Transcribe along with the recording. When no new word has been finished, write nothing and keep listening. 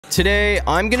Today,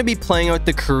 I'm going to be playing out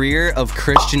the career of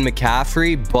Christian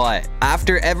McCaffrey, but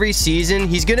after every season,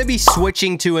 he's going to be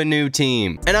switching to a new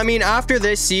team. And I mean, after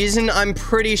this season, I'm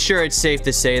pretty sure it's safe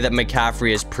to say that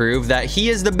McCaffrey has proved that he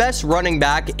is the best running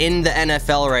back in the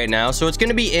NFL right now. So it's going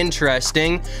to be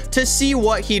interesting to see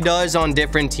what he does on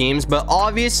different teams. But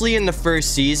obviously, in the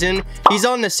first season, he's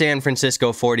on the San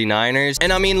Francisco 49ers.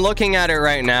 And I mean, looking at it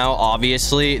right now,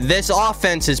 obviously, this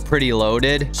offense is pretty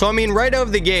loaded. So I mean, right out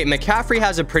of the gate, McCaffrey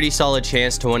has a pretty solid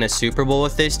chance to win a Super Bowl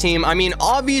with this team. I mean,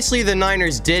 obviously the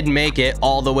Niners did make it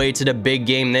all the way to the big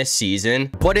game this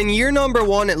season, but in year number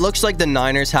one, it looks like the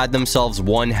Niners had themselves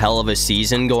one hell of a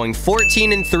season, going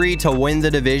 14-3 to win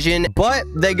the division, but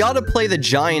they got to play the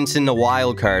Giants in the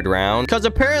wild card round because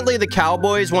apparently the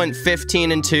Cowboys went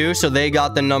 15-2, so they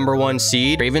got the number one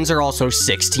seed. Ravens are also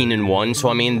 16-1, so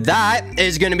I mean, that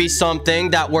is going to be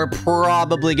something that we're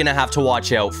probably going to have to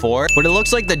watch out for, but it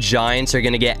looks like the Giants are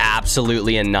going to get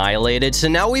absolutely annihilated. So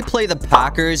now we play the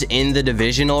Packers in the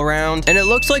divisional round, and it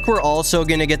looks like we're also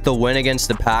gonna get the win against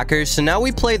the Packers. So now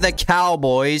we play the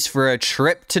Cowboys for a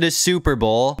trip to the Super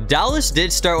Bowl. Dallas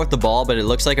did start with the ball, but it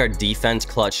looks like our defense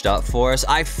clutched up for us.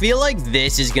 I feel like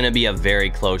this is gonna be a very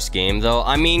close game though.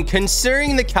 I mean,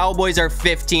 considering the Cowboys are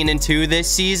 15-2 this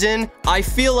season, I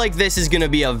feel like this is gonna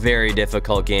be a very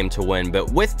difficult game to win.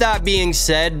 But with that being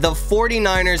said, the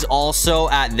 49ers also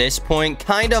at this point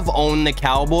kind of own the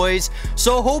Cowboys,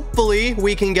 so hopefully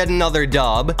we can get another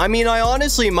dub. I mean, I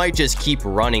honestly might just keep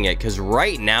running it because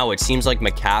right now it seems like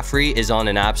McCaffrey is on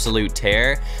an absolute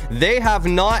tear. They have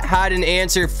not had an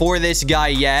answer for this guy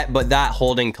yet, but that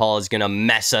holding call is gonna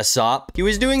mess us up. He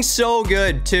was doing so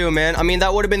good too, man. I mean,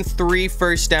 that would have been 3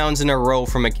 first downs in a row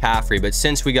for McCaffrey, but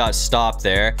since we got stopped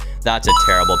there, that's a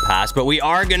terrible pass. But we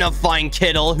are gonna find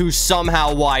Kittle, who's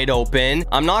somehow wide open.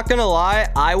 I'm not gonna lie,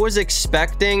 I was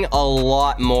expecting a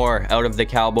lot more out of the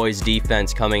Cowboys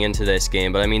defense coming into this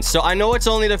game, but I mean, so I know it's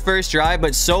only the first drive,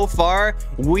 but so far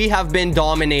we have been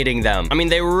dominating them. I mean,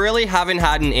 they really haven't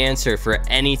had an answer for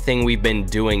anything we've been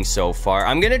doing so far.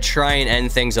 I'm gonna try and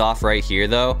end things off right here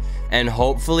though, and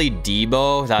hopefully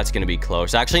Debo, that's gonna be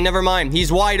close. Actually, never mind,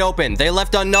 he's wide open. They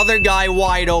left another guy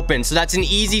wide open, so that's an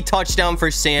easy touchdown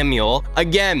for Samuel.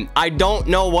 Again, I don't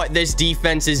know what this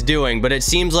defense is doing, but it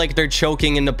seems like they're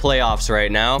choking in the playoffs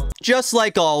right now, just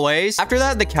like always. After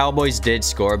that, the Cowboys did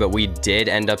score, but we did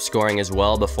end up scoring as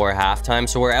well before halftime,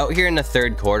 so we're out here in the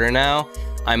third quarter now.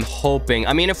 I'm hoping,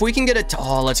 I mean, if we can get a,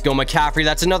 oh, let's go McCaffrey.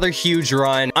 That's another huge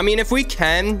run. I mean, if we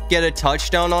can get a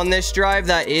touchdown on this drive,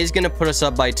 that is going to put us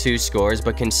up by 2 scores.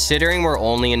 But considering we're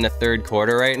only in the third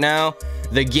quarter right now,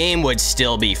 the game would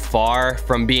still be far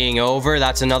from being over.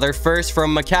 That's another first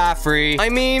from McCaffrey. I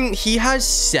mean, he has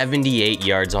 78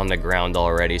 yards on the ground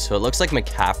already, so it looks like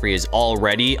McCaffrey is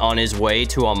already on his way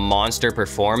to a monster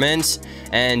performance,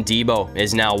 and Debo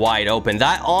is now wide open.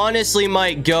 That honestly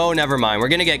might go, never mind, we're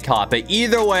gonna get caught, but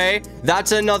either way,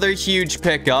 that's another huge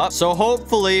pickup. So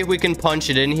hopefully we can punch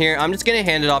it in here. I'm just gonna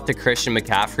hand it off to Christian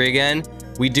McCaffrey again.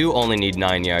 We do only need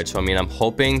 9 yards, so I mean, I'm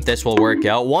hoping this will work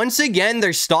out. Once again,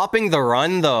 they're stopping the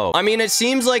run, though. I mean, it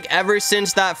seems like ever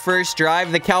since that first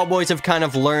drive, the Cowboys have kind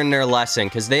of learned their lesson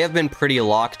because they have been pretty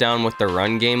locked down with the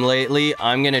run game lately.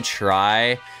 I'm gonna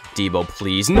try. Debo,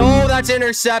 please. No, that's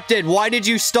intercepted. Why did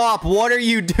you stop? What are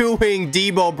you doing,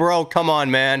 Debo, bro? Come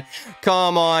on, man.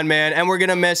 Come on, man. And we're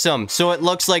gonna miss him. So it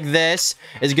looks like this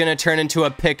is gonna turn into a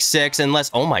pick 6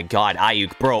 unless... Oh, my God,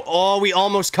 Ayuk, bro. Oh, we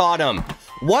almost caught him.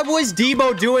 What was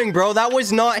Debo doing, bro? That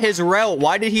was not his route.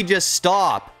 Why did he just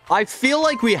stop? I feel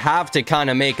like we have to kind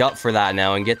of make up for that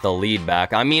now and get the lead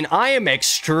back. I mean, I am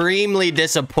extremely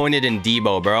disappointed in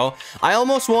Debo, bro. I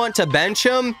almost want to bench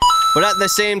him, but at the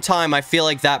same time, I feel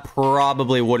like that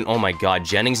probably wouldn't... Oh my God,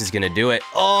 Jennings is going to do it.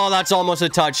 Oh, that's almost a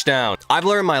touchdown. I've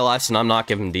learned my lesson. I'm not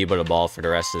giving Debo the ball for the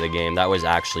rest of the game. That was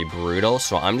actually brutal.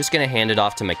 So I'm just going to hand it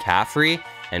off to McCaffrey,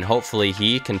 and hopefully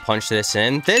he can punch this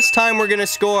in. This time we're going to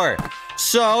score.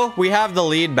 So we have the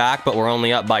lead back, but we're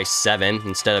only up by 7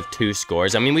 instead of 2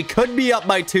 scores. I mean, we could be up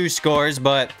by 2 scores,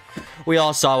 but we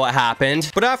all saw what happened.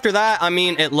 But after that, I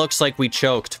mean, it looks like we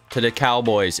choked to the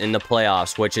Cowboys in the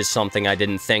playoffs, which is something I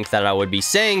didn't think that I would be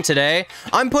saying today.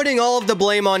 I'm putting all of the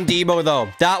blame on Debo, though.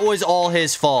 That was all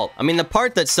his fault. I mean, the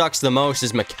part that sucks the most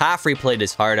is McCaffrey played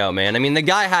his heart out, man. I mean, the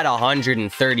guy had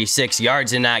 136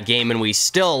 yards in that game, and we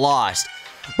still lost.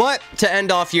 But to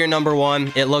end off year number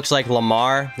 1, it looks like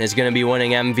Lamar is going to be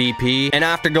winning MVP. And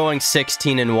after going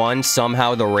 16-1,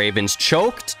 somehow the Ravens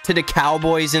choked to the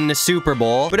Cowboys in the Super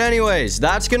Bowl. But anyways,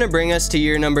 that's going to bring us to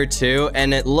year number 2.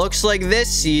 And it looks like this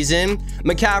season,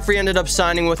 McCaffrey ended up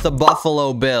signing with the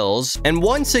Buffalo Bills. And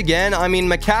once again, I mean,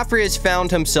 McCaffrey has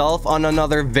found himself on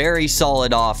another very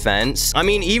solid offense. I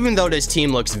mean, even though this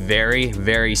team looks very,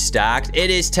 very stacked, it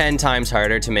is 10 times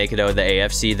harder to make it out of the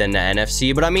AFC than the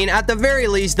NFC. But I mean, at the very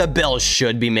least, the Bills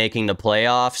should be making the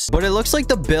playoffs. But it looks like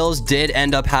the Bills did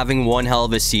end up having one hell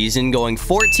of a season, going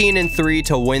 14-3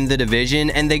 to win the division,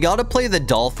 and they got to play the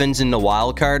Dolphins in the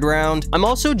wild card round. I'm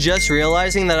also just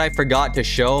realizing that I forgot to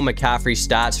show McCaffrey's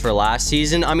stats for last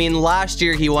season. I mean, last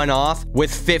year he went off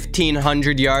with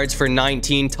 1,500 yards for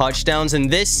 19 touchdowns, and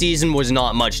this season was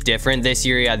not much different. This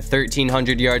year he had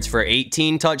 1,300 yards for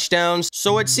 18 touchdowns.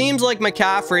 So it seems like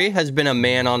McCaffrey has been a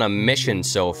man on a mission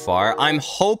so far. I'm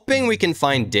hoping we can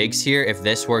find Diggs here if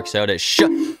this works out at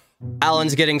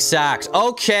Allen's getting sacked.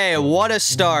 Okay, what a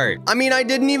start. I mean, I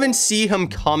didn't even see him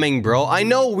coming, bro. I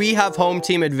know we have home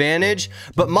team advantage,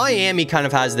 but Miami kind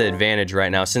of has the advantage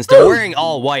right now since they're wearing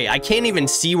all white. I can't even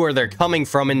see where they're coming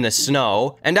from in the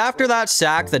snow. And after that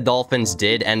sack, the Dolphins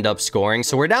did end up scoring.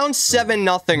 So we're down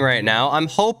 7-0 right now. I'm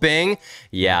hoping,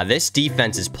 yeah, this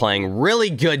defense is playing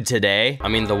really good today. I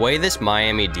mean, the way this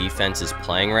Miami defense is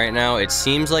playing right now, it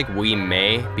seems like we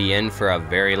may be in for a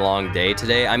very long day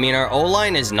today. I mean, our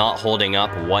O-line is not holding up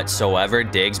whatsoever.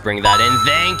 Diggs, bring that in.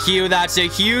 Thank you. That's a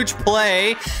huge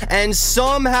play. And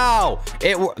somehow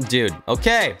dude,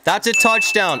 okay, that's a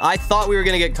touchdown. I thought we were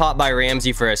gonna get caught by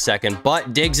Ramsey for a second,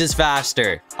 but Diggs is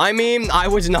faster. I mean, I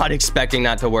was not expecting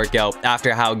that to work out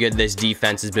after how good this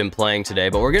defense has been playing today,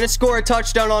 but we're gonna score a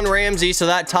touchdown on Ramsey, so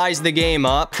that ties the game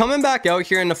up. Coming back out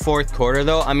here in the fourth quarter,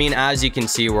 though, I mean, as you can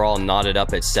see, we're all knotted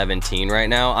up at 17 right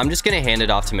now. I'm just gonna hand it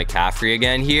off to McCaffrey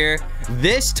again here.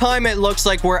 This time it looks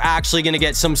like we're actually gonna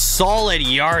get some solid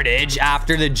yardage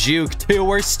after the juke too.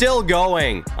 We're still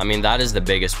going. I mean, that is the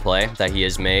biggest play that he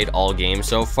has made all game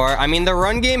so far. I mean, the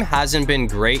run game hasn't been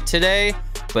great today,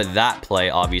 but that play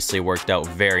obviously worked out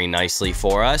very nicely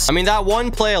for us. I mean, that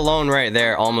one play alone right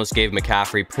there almost gave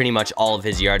McCaffrey pretty much all of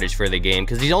his yardage for the game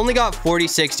because he's only got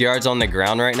 46 yards on the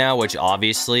ground right now, which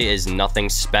obviously is nothing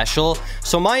special.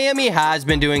 So Miami has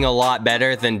been doing a lot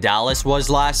better than Dallas was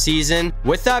last season.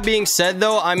 With that being said,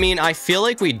 though, I mean, I feel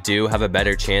like we do have a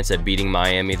better chance at beating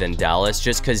Miami than Dallas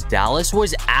just because Dallas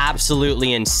was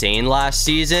absolutely insane last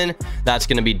season. That's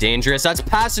going to be dangerous. That's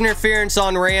pass interference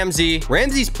on Ramsey.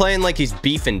 Ramsey's playing like he's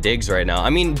beefing Diggs right now. I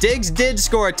mean, Diggs did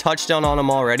score a touchdown on him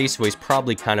already, so he's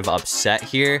probably kind of upset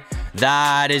here.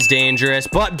 That is dangerous,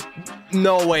 but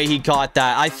no way he caught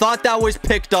that. I thought that was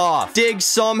picked off. Diggs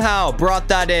somehow brought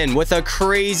that in with a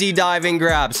crazy diving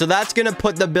grab. So that's going to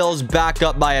put the Bills back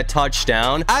up by a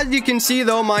touchdown. As you can see,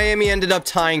 though, Miami ended up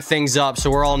tying things up. So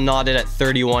we're all knotted at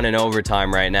 31 in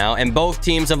overtime right now. And both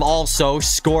teams have also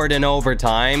scored in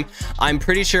overtime. I'm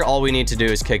pretty sure all we need to do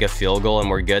is kick a field goal and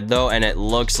we're good, though. And it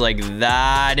looks like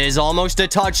that is almost a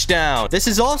touchdown. This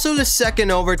is also the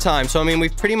second overtime. So, I mean,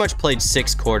 we've pretty much played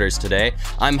 6 quarters today.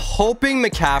 I'm hoping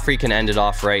McCaffrey can end it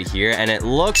off right here, and it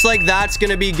looks like that's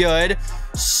gonna be good.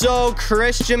 So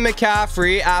Christian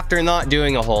McCaffrey, after not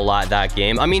doing a whole lot that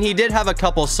game, I mean, he did have a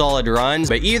couple solid runs,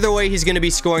 but either way, he's going to be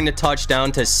scoring the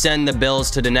touchdown to send the Bills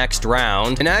to the next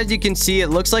round. And as you can see, it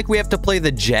looks like we have to play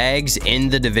the Jags in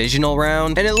the divisional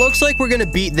round, and it looks like we're going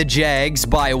to beat the Jags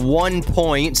by 1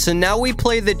 point. So now we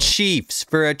play the Chiefs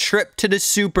for a trip to the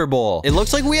Super Bowl. It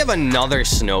looks like we have another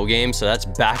snow game, so that's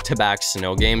back-to-back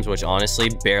snow games, which honestly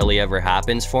barely ever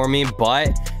happens for me,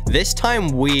 but this time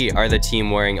we are the team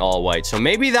wearing all white, so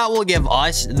maybe that will give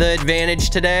us the advantage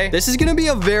today. This is going to be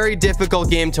a very difficult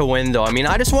game to win, though. I mean,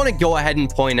 I just want to go ahead and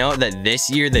point out that this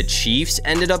year the Chiefs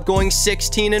ended up going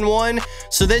 16-1.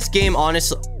 So this game,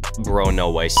 honestly, bro, no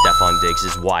way. Stephon Diggs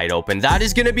is wide open. That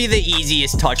is going to be the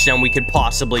easiest touchdown we could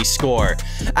possibly score.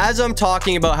 As I'm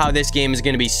talking about how this game is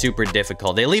going to be super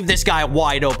difficult, they leave this guy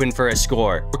wide open for a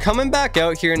score. We're coming back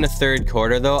out here in the third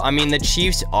quarter, though. I mean, the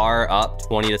Chiefs are up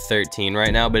 20-13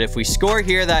 right now, but if we score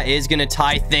here, that is going to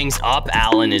tie things up.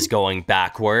 Allen is going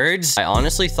backwards. I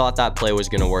honestly thought that play was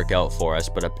going to work out for us,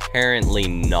 but apparently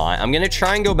not. I'm going to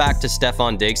try and go back to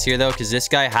Stephon Diggs here, though, because this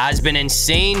guy has been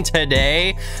insane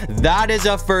today. That is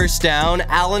a first down.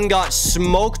 Allen got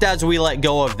smoked as we let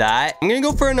go of that. I'm going to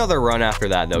go for another run after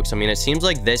that, though, because, I mean, it seems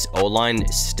like this O-line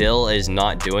still is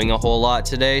not doing a whole lot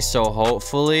today, so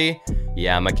hopefully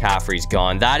Yeah, McCaffrey's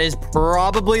gone. That is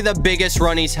probably the biggest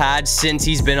run he's had since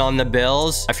he's been on the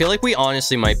Bills. I feel like we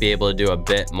honestly might be able to do a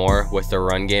bit more with the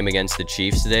run game against the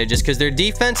Chiefs today, just because their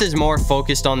defense is more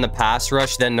focused on the pass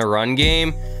rush than the run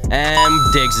game.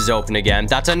 And Diggs is open again.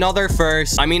 That's another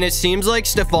first. I mean, it seems like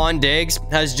Stephon Diggs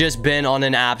has just been on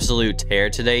an absolute tear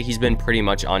today. He's been pretty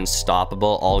much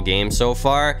unstoppable all game so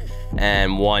far.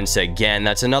 And once again,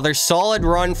 that's another solid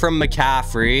run from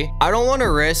McCaffrey. I don't want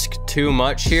to risk too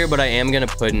much here, but I am going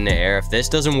to put in the air. If this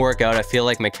doesn't work out, I feel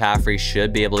like McCaffrey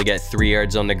should be able to get 3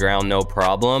 yards on the ground, no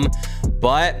problem.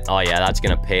 But, oh yeah, that's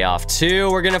going to pay off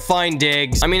too. We're going to find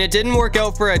Diggs. I mean, it didn't work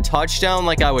out for a touchdown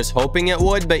like I was hoping it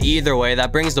would, but either way,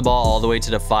 that brings the ball all the way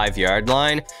to the 5-yard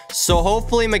line. So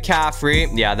hopefully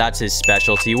McCaffrey, yeah, that's his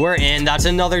specialty. We're in. That's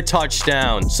another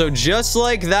touchdown. So just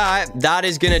like that, that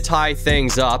is going to tie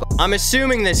things up. I'm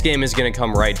assuming this game is going to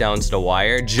come right down to the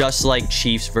wire, just like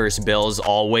Chiefs versus Bills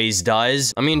always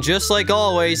does. I mean, just like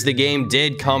always, the game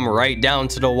did come right down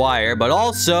to the wire, but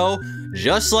also,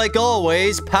 just like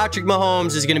always, Patrick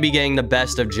Mahomes is going to be getting the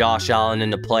best of Josh Allen in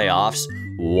the playoffs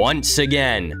once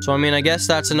again. So, I mean, I guess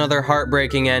that's another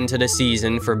heartbreaking end to the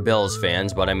season for Bills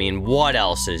fans, but I mean, what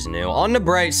else is new? On the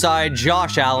bright side,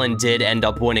 Josh Allen did end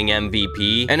up winning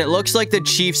MVP, and it looks like the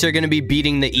Chiefs are going to be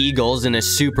beating the Eagles in a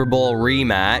Super Bowl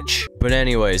rematch. But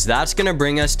anyways, that's going to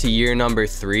bring us to year number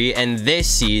 3, and this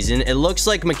season, it looks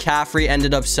like McCaffrey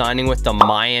ended up signing with the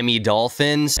Miami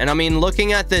Dolphins. And I mean,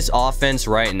 looking at this offense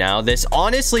right now, this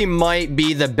honestly might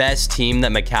be the best team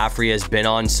that McCaffrey has been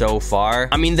on so far.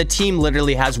 I mean, the team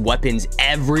literally has weapons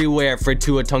everywhere for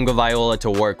Tua Tagovailoa to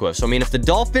work with. So, I mean, if the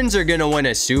Dolphins are going to win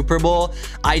a Super Bowl,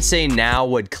 I'd say now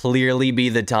would clearly be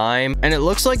the time. And it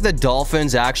looks like the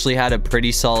Dolphins actually had a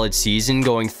pretty solid season,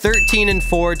 going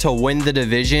 13-4 to win the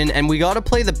division. And we got to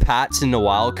play the Pats in the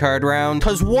wild card round,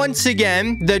 because once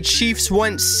again, the Chiefs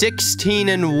went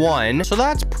 16-1. So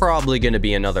that's probably going to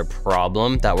be another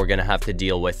problem that we're going to have to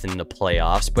deal with in the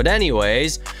playoffs. But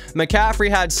anyways, McCaffrey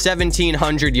had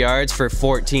 1,700 yards for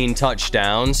 14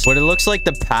 touchdowns, but it looks like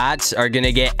the Pats are going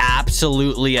to get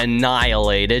absolutely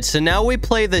annihilated. So now we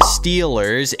play the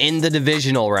Steelers in the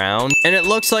divisional round, and it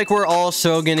looks like we're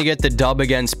also going to get the dub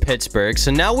against Pittsburgh.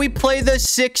 So now we play the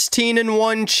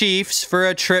 16-1 Chiefs for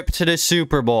a trip to the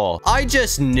Super Bowl. I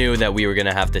just knew that we were going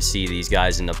to have to see these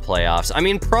guys in the playoffs. I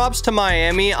mean, props to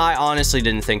Miami. I honestly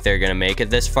didn't think they're going to make it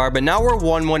this far, but now we're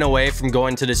 1 win away from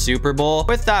going to the Super Bowl.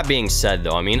 With that being said,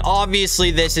 though, I mean,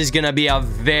 obviously this is going to be a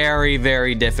very,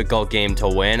 very difficult game to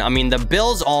win. I mean, the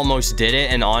Bills almost did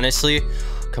it, and honestly,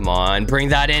 come on, bring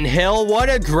that in, Hill. What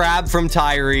a grab from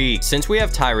Tyreek. Since we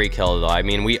have Tyreek Hill, though, I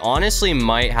mean, we honestly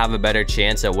might have a better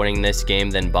chance at winning this game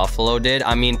than Buffalo did.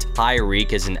 I mean,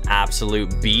 Tyreek is an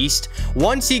absolute beast.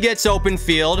 Once he gets open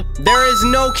field, there is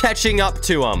no catching up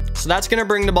to him. So that's going to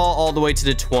bring the ball all the way to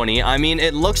the 20. I mean,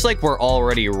 it looks like we're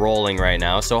already rolling right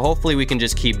now, so hopefully we can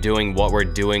just keep doing what we're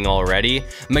doing already.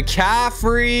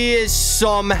 McCaffrey is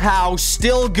somehow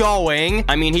still going.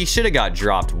 I mean, he should have got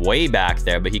dropped way back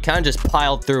there, but he kind of just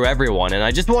piled through everyone. And I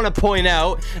just want to point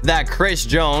out that Chris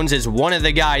Jones is one of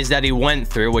the guys that he went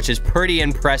through, which is pretty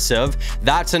impressive.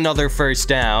 That's another first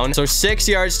down. So 6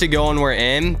 yards to go and we're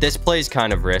in. This play is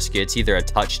kind of risky. It's either a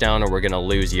touchdown or we're gonna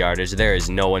lose yardage. There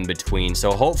is no in between,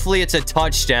 so hopefully it's a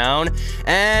touchdown,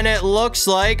 and it looks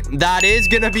like that is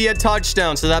gonna be a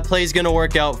touchdown. So that play is gonna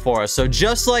work out for us. So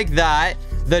just like that,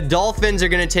 the Dolphins are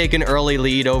going to take an early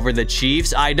lead over the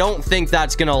Chiefs. I don't think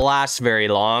that's going to last very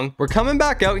long. We're coming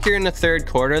back out here in the third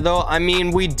quarter, though. I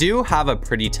mean, we do have a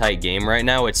pretty tight game right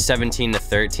now. It's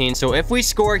 17-13. So if we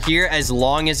score here, as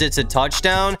long as it's a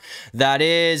touchdown, that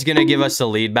is going to give us the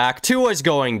lead back. Tua's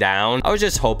going down. I was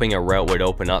just hoping a route would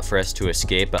open up for us to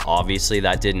escape, but obviously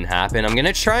that didn't happen. I'm going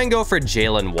to try and go for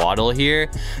Jalen Waddle here.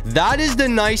 That is the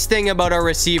nice thing about our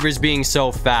receivers being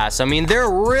so fast. I mean,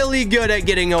 they're really good at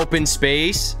getting open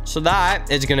space. So that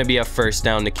is going to be a first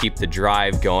down to keep the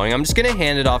drive going. I'm just going to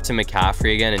hand it off to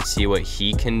McCaffrey again and see what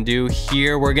he can do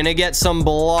here. We're going to get some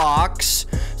blocks.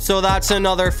 So that's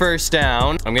another first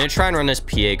down. I'm going to try and run this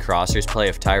PA crossers play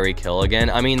of Tyreek Hill again.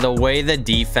 I mean, the way the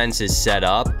defense is set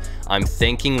up, I'm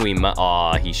thinking we might...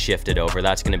 Aw, he shifted over.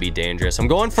 That's going to be dangerous. I'm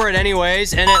going for it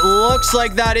anyways, and it looks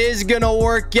like that is going to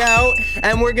work out,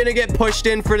 and we're going to get pushed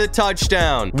in for the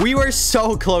touchdown. We were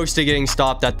so close to getting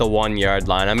stopped at the 1 yard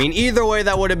line. I mean, either way,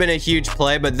 that would have been a huge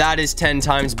play, but that is 10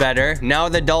 times better. Now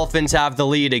the Dolphins have the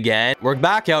lead again. We're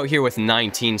back out here with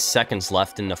 19 seconds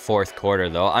left in the fourth quarter,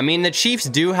 though. I mean, the Chiefs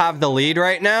do have the lead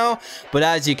right now, but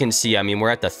as you can see, I mean, we're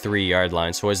at the 3 yard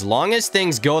line. So as long as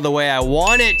things go the way I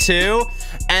want it to,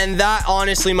 and that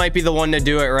honestly might be the one to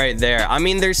do it right there. I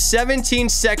mean, there's 17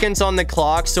 seconds on the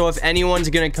clock, so if anyone's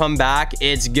gonna come back,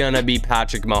 it's gonna be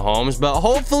Patrick Mahomes. But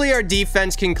hopefully our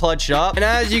defense can clutch up. And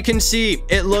as you can see,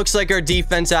 it looks like our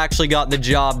defense actually got the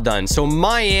job done. So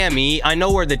Miami, I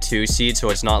know we're the 2 seed, so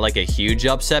it's not like a huge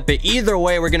upset, but either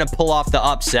way, we're gonna pull off the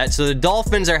upset. So the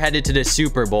Dolphins are headed to the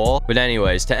Super Bowl. But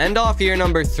anyways, to end off year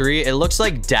number 3, it looks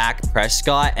like Dak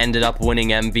Prescott ended up winning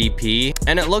MVP.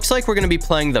 And it looks like we're gonna be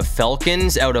playing the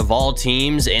Falcons out of all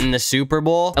teams in the Super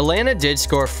Bowl. Atlanta did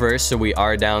score first, so we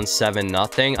are down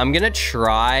 7-0. I'm gonna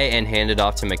try and hand it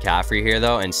off to McCaffrey here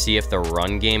though and see if the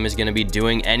run game is gonna be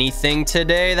doing anything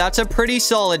today. That's a pretty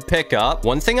solid pickup.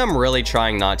 One thing I'm really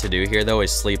trying not to do here though is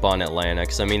sleep on Atlanta,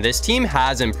 because I mean this team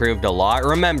has improved a lot.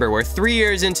 Remember, we're 3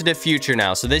 years into the future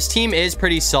now, so this team is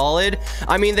pretty solid.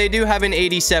 I mean, they do have an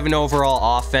 87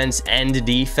 overall offense and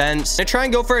defense. I'm gonna try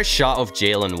and go for a shot with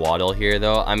Jalen Waddle here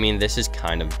though. I mean, this is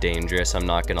kind of dangerous, I'm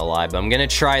not gonna lie, but I'm gonna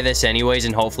try this anyways,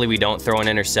 and hopefully we don't throw an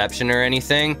interception or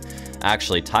anything.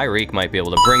 Actually, Tyreek might be able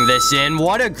to bring this in.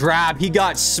 What a grab. He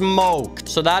got smoked.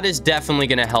 So that is definitely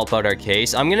going to help out our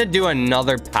case. I'm going to do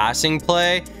another passing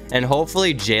play, and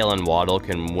hopefully Jalen Waddle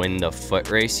can win the foot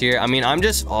race here. I mean, I'm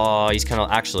just... Oh, he's kind of...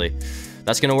 Actually...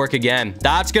 That's going to work again.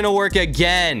 That's going to work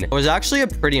again. It was actually a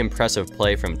pretty impressive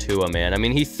play from Tua, man. I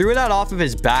mean, he threw that off of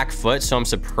his back foot, so I'm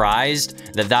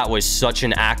surprised that that was such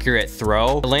an accurate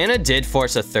throw. Atlanta did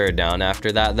force a 3rd down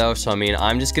after that, though. So, I mean,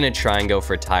 I'm just going to try and go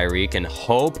for Tyreek and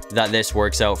hope that this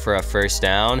works out for a 1st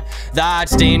down.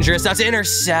 That's dangerous. That's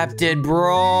intercepted,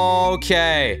 bro.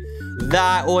 Okay.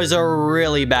 That was a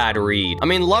really bad read. I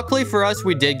mean, luckily for us,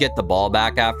 we did get the ball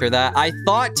back after that. I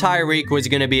thought Tyreek was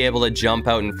going to be able to jump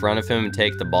out in front of him and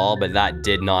take the ball, but that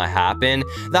did not happen.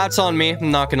 That's on me. I'm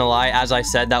not going to lie. As I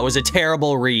said, that was a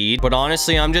terrible read. But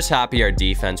honestly, I'm just happy our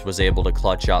defense was able to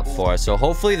clutch up for us. So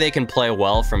hopefully they can play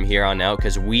well from here on out,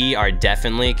 because we are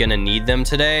definitely going to need them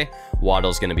today.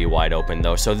 Waddle's going to be wide open,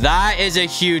 though. So that is a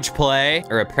huge play.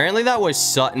 Or apparently that was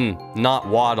Sutton, not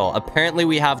Waddle. Apparently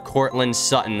we have Cortland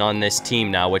Sutton on this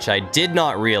team now, which I did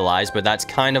not realize, but that's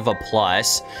kind of a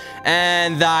plus.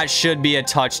 And that should be a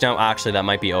touchdown. Actually, that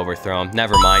might be overthrown.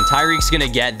 Never mind. Tyreek's gonna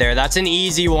get there. That's an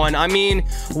easy one. I mean,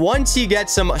 once he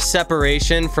gets some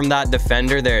separation from that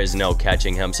defender, there is no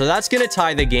catching him. So that's gonna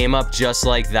tie the game up just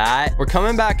like that. We're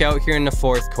coming back out here in the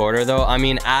 4th quarter, though. I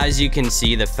mean, as you can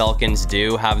see, the Falcons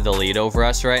do have the lead over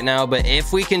us right now. But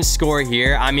if we can score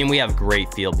here, I mean, we have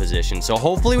great field position. So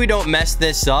hopefully we don't mess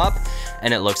this up.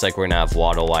 And it looks like we're gonna have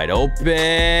Waddle wide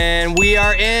open. We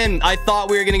are in. I thought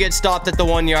we were gonna get stopped at the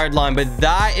 1-yard line, but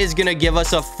that is gonna give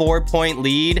us a 4-point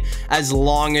lead as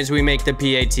long as we make the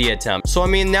PAT attempt. So I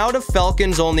mean, now the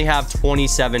Falcons only have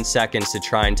 27 seconds to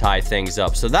try and tie things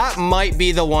up, so that might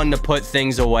be the one to put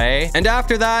things away. And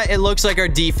after that, it looks like our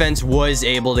defense was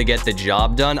able to get the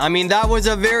job done. I mean, that was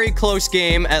a very close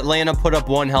game. Atlanta put up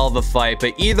one hell of a fight,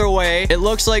 but either way, it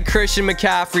looks like Christian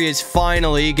McCaffrey is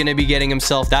finally gonna be getting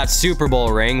himself that Super Bowl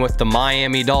ring with the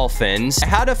Miami Dolphins. I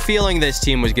had a feeling this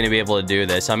team was going to be able to do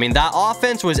this. I mean, that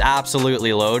offense was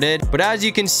absolutely loaded, but as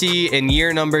you can see, in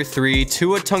year number 3,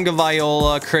 Tua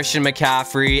Tagovailoa, Christian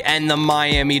McCaffrey, and the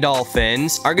Miami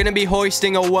Dolphins are going to be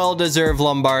hoisting a well-deserved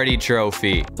Lombardi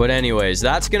trophy. But anyways,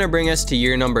 that's going to bring us to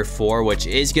year number 4, which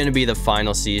is going to be the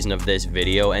final season of this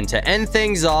video. And to end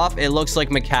things off, it looks like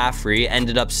McCaffrey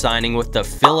ended up signing with the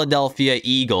Philadelphia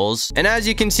Eagles. And as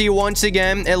you can see, once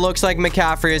again, it looks like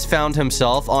McCaffrey has found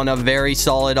himself on a very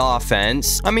solid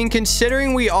offense. I mean,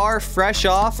 considering we are fresh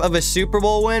off of a Super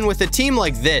Bowl win with a team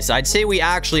like this, I'd say we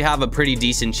actually have a pretty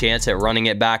decent chance at running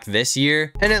it back this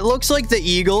year. And it looks like the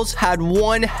Eagles had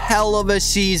one hell of a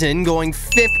season, going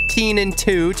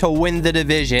 15-2 to win the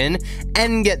division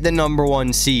and get the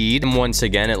 #1 seed. And once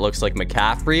again, it looks like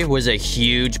McCaffrey was a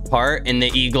huge part in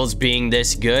the Eagles being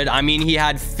this good. I mean, he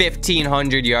had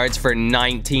 1,500 yards for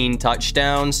 19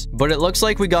 touchdowns, but it looks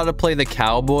like we got to play the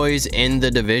Cowboys in the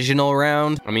divisional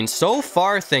round. I mean, so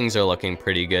far things are looking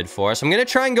pretty good for us. I'm gonna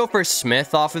try and go for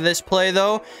Smith off of this play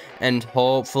though, and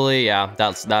hopefully, yeah,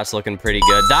 that's looking pretty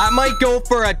good. That might go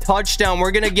for a touchdown.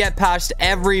 We're gonna get past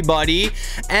everybody,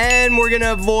 and we're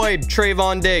gonna avoid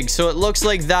Trayvon Diggs. So it looks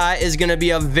like that is gonna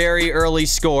be a very early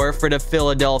score for the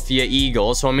Philadelphia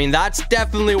Eagles. So I mean, that's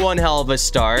definitely one hell of a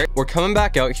start. We're coming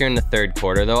back out here in the 3rd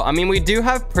quarter though. I mean, we do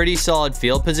have pretty solid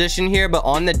field position here, but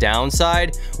on the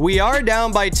downside, we are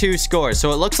down by 2 scores.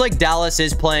 So it looks like Dallas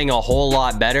is playing a whole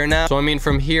lot better now. So I mean,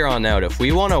 from here on out, if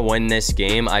we want to win this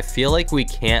game, I feel like we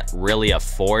can't really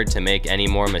afford to make any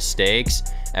more mistakes.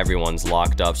 Everyone's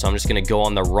locked up, so I'm just gonna go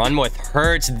on the run with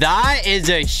Hurts. That is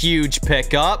a huge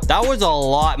pickup. That was a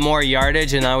lot more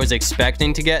yardage than I was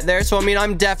expecting to get there. So I mean,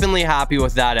 I'm definitely happy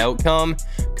with that outcome.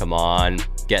 Come on,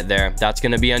 get there. That's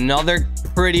going to be another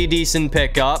pretty decent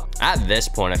pickup. At this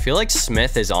point, I feel like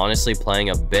Smith is honestly playing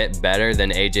a bit better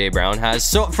than AJ Brown has.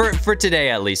 So for today,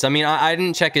 at least. I mean, I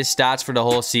didn't check his stats for the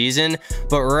whole season,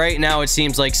 but right now it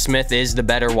seems like Smith is the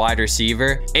better wide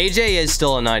receiver. AJ is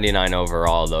still a 99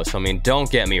 overall, though. So, I mean, don't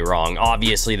get me wrong.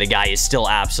 Obviously, the guy is still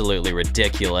absolutely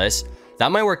ridiculous.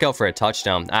 That might work out for a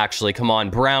touchdown. Actually, come on,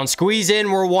 Brown. Squeeze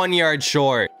in. We're 1 yard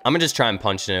short. I'm gonna just try and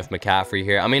punch it in with McCaffrey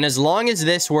here. I mean, as long as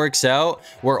this works out,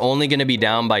 we're only gonna be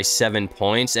down by 7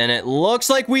 points. And it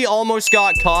looks like we almost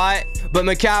got caught, but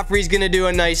McCaffrey's gonna do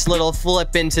a nice little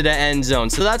flip into the end zone.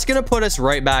 So that's gonna put us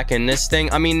right back in this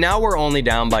thing. I mean, now we're only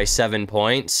down by 7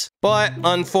 points. But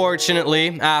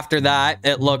unfortunately, after that,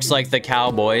 it looks like the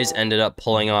Cowboys ended up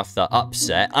pulling off the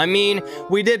upset. I mean,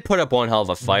 we did put up one hell of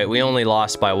a fight. We only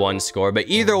lost by 1 score. But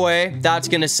either way, that's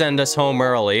going to send us home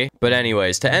early. But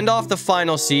anyways, to end off the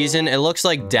final season, it looks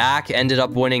like Dak ended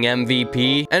up winning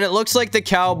MVP. And it looks like the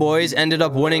Cowboys ended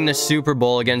up winning the Super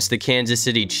Bowl against the Kansas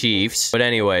City Chiefs. But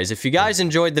anyways, if you guys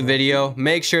enjoyed the video,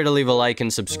 make sure to leave a like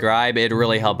and subscribe. It'd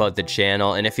really help out the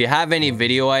channel. And if you have any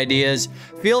video ideas,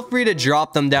 feel free to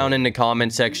drop them down in the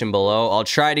comment section below. I'll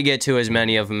try to get to as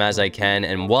many of them as I can.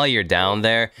 And while you're down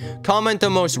there, comment the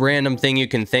most random thing you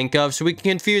can think of so we can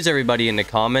confuse everybody in the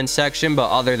comment section.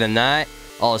 But other than that,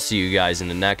 I'll see you guys in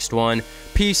the next one.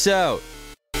 Peace out.